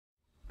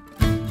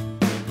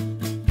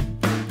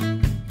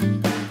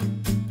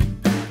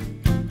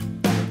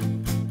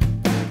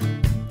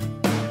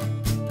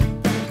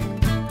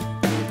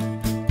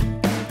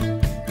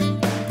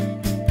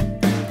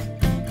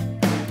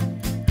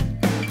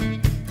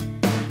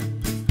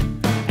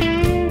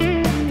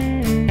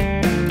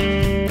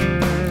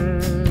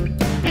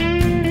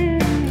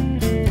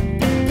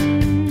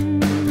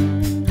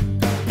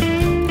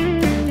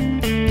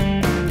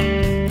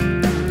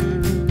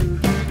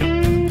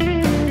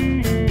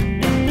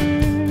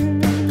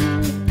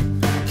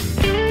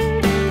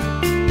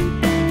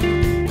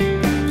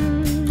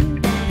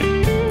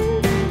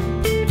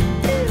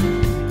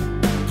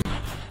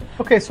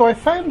Okay, so I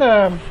found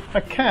a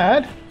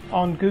CAD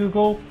on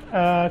Google,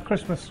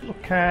 Christmas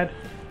CAD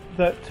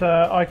that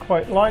I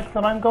quite like,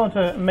 that I'm going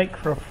to make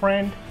for a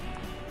friend.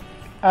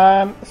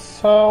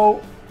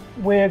 So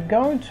we're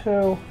going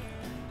to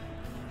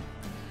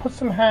put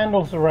some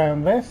handles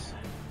around this,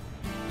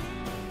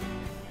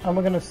 and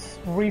we're going to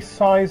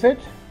resize it,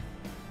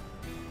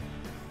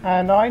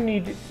 and I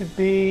need it to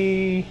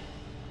be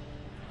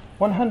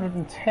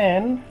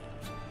 110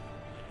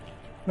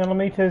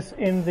 millimeters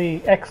in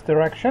the X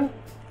direction.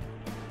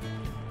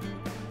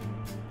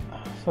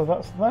 So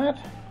that's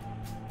that.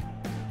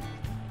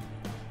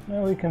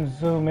 Now we can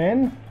zoom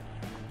in.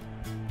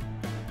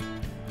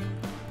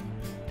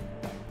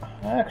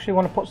 I actually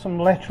want to put some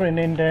lettering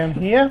in down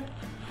here.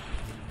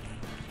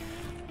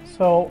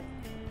 So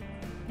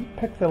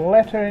pick the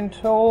lettering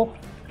tool.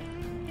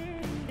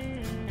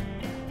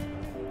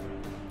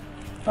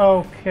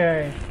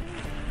 Okay.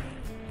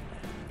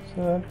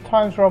 So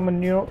Times Roman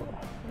New.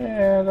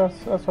 Yeah,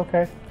 that's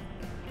okay.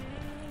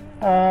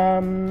 Now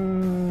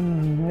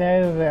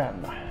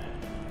then.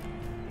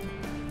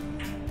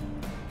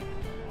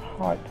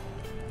 Right.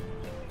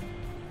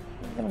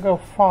 I'm going to go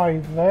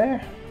 5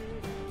 there.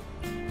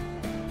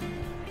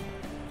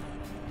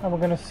 And we're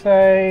going to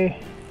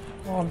say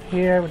on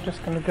here, we're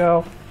just going to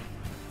go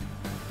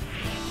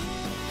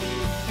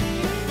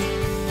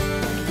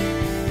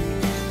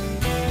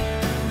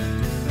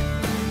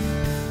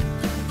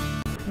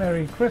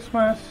Merry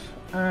Christmas,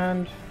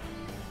 and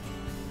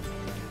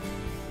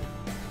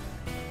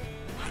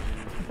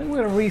I think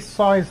we're going to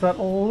resize that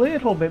a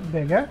little bit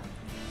bigger.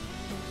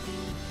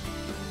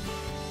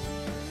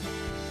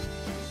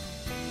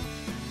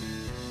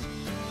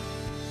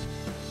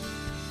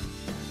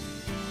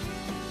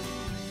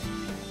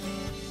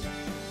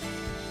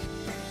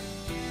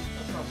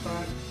 That's not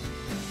bad.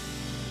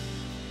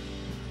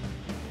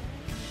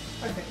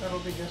 I think that'll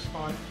be just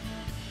fine.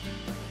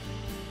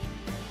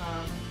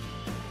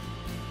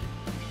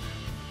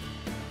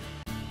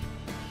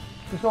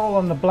 It's all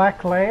on the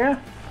black layer.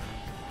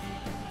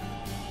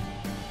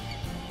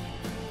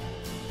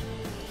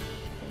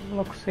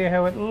 Look, see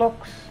how it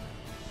looks.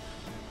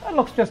 That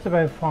looks just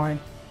about fine.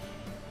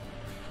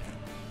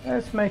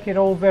 Let's make it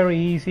all very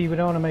easy. We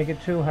don't want to make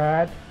it too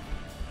hard.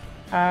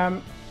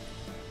 And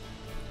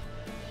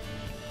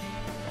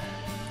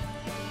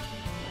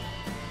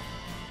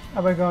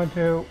we're going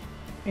to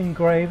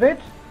engrave it.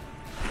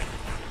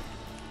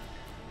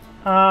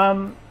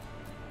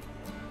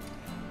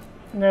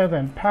 Now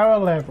then, power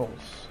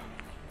levels.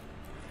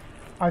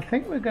 I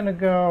think we're going to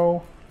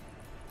go,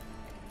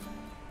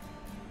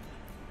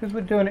 because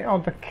we're doing it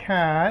on the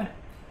CAD,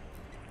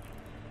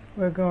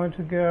 we're going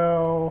to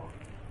go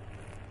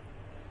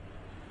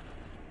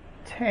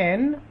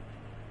 10,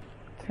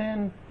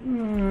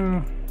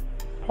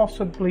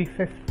 possibly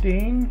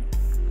 15.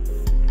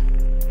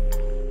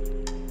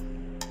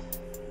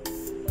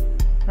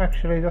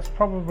 Actually, that's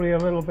probably a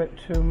little bit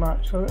too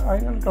much, so I'm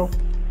going to go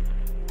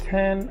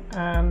 10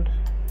 and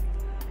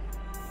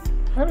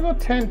I'm going to go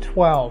 10,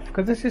 12,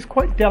 because this is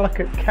quite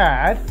delicate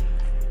CAD,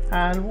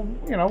 and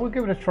you know, we'll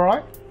give it a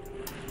try,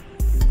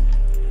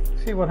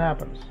 see what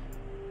happens.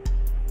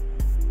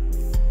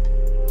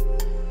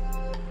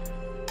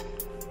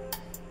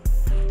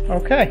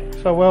 Okay,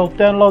 so we'll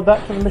download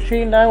that to the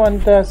machine now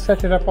and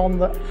set it up on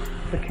the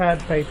CAD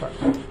paper.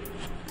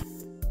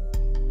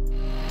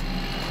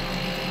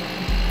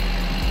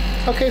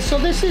 Okay, so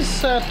this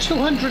is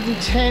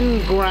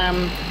 210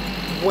 gram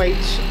weight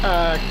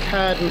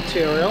CAD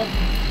material.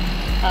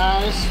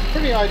 It's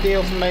pretty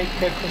ideal to make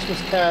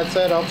Christmas cards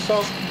out of,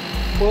 so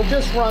we'll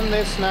just run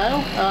this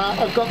now.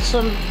 I've got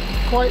some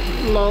quite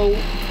low,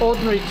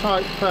 ordinary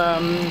type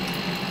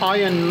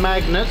iron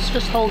magnets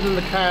just holding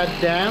the card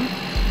down,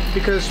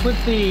 because with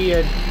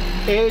the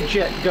air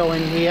jet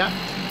going here,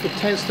 it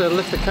tends to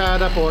lift the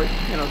card up, or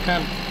you know,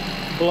 can't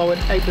blow it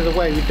out of the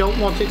way. We don't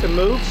want it to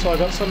move, so I've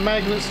got some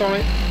magnets on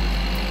it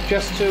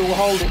just to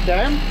hold it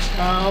down.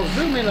 I'll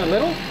zoom in a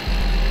little.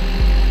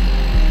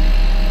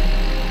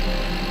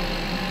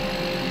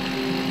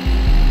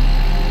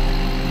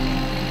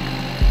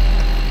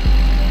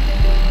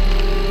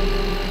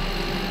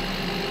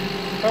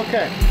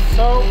 Okay,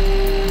 so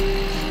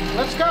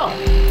let's go.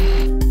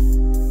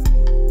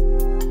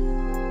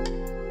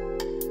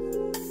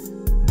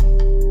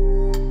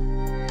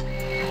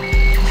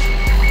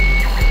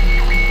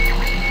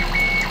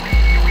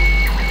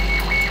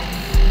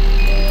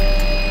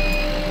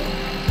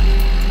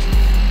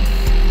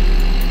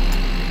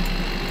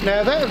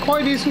 Now that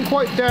isn't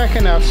quite dark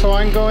enough, so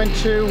I'm going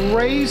to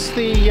raise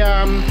the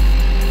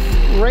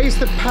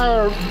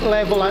power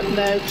level up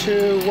now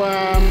to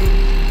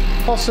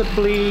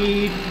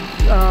possibly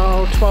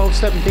 12,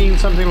 17,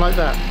 something like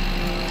that.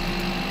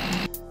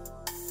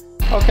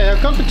 Okay,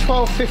 I've gone to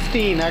 12,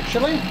 15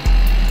 actually.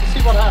 Let's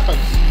see what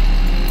happens.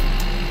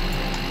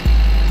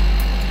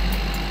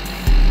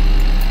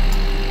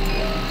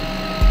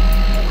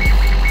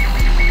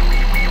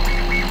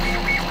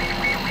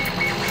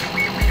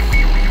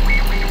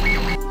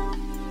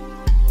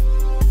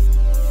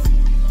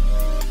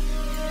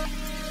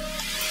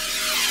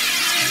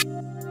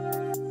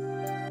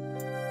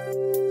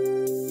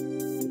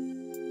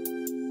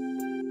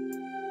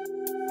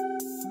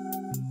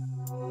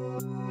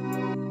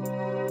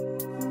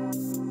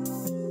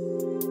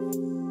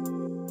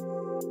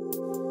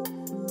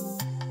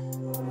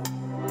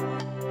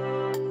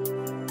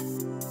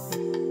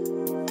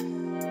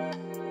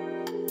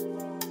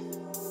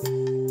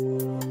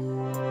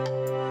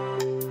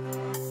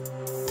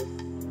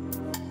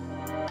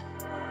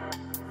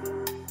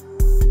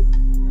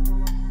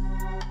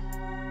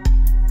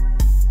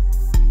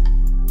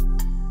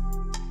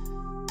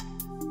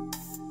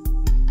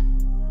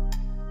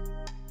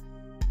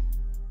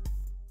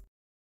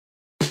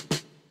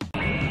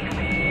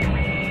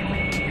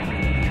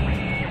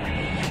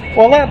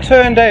 Well, that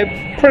turned out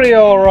pretty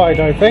alright,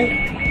 I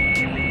think.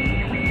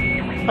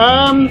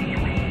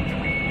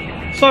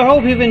 So I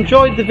hope you've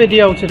enjoyed the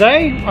video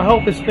today. I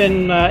hope it's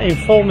been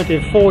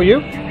informative for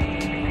you.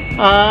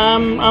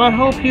 And I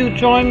hope you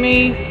join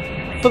me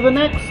for the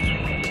next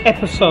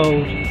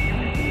episode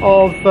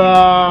of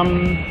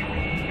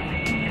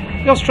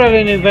the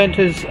Australian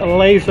Inventors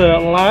Laser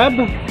Lab.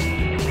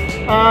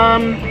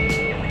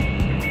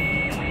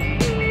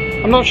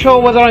 I'm not sure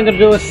whether I'm going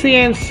to do a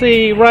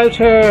CNC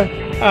router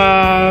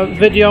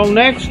video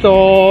next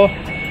or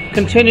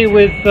continue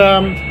with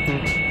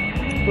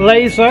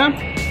laser.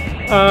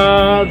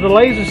 The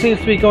laser seems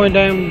to be going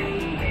down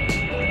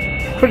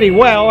pretty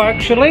well,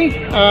 actually.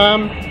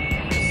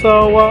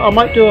 So I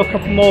might do a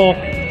couple more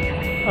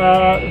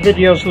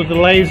videos with the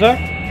laser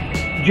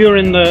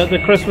during the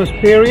Christmas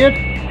period.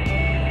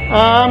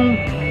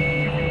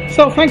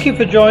 So thank you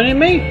for joining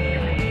me,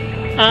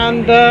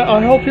 and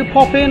I hope you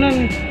pop in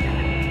and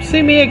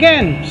see me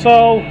again.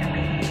 So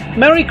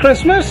Merry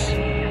Christmas,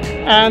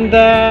 and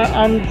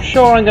I'm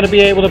sure I'm going to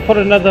be able to put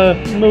another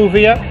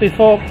movie up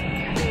before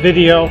the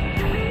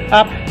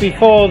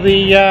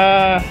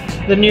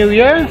new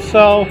year.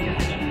 So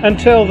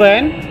until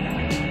then,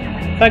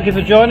 thank you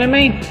for joining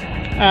me,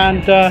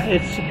 and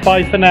it's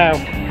bye for now.